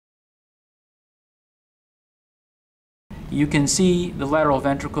You can see the lateral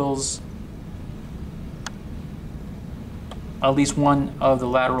ventricles, at least one of the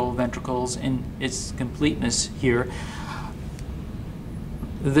lateral ventricles in its completeness here.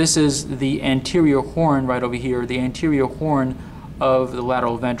 This is the anterior horn right over here, the anterior horn of the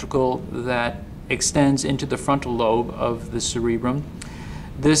lateral ventricle that extends into the frontal lobe of the cerebrum.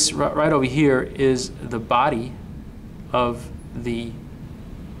 This right over here is the body of the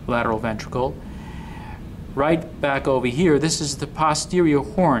lateral ventricle. Right back over here, this is the posterior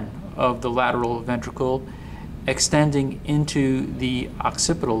horn of the lateral ventricle extending into the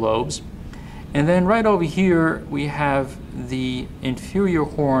occipital lobes. And then right over here we have the inferior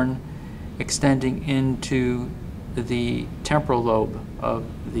horn extending into the temporal lobe of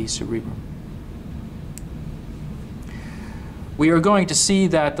the cerebrum. We are going to see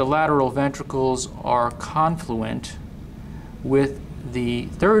that the lateral ventricles are confluent with the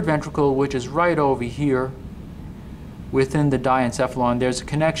third ventricle, which is right over here within the diencephalon. There's a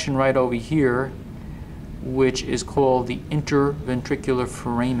connection right over here which is called the interventricular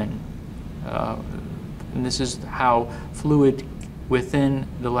foramen. And this is how fluid within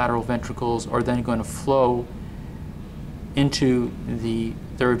the lateral ventricles are then going to flow into the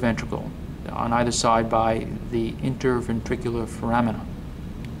third ventricle on either side by the interventricular foramina.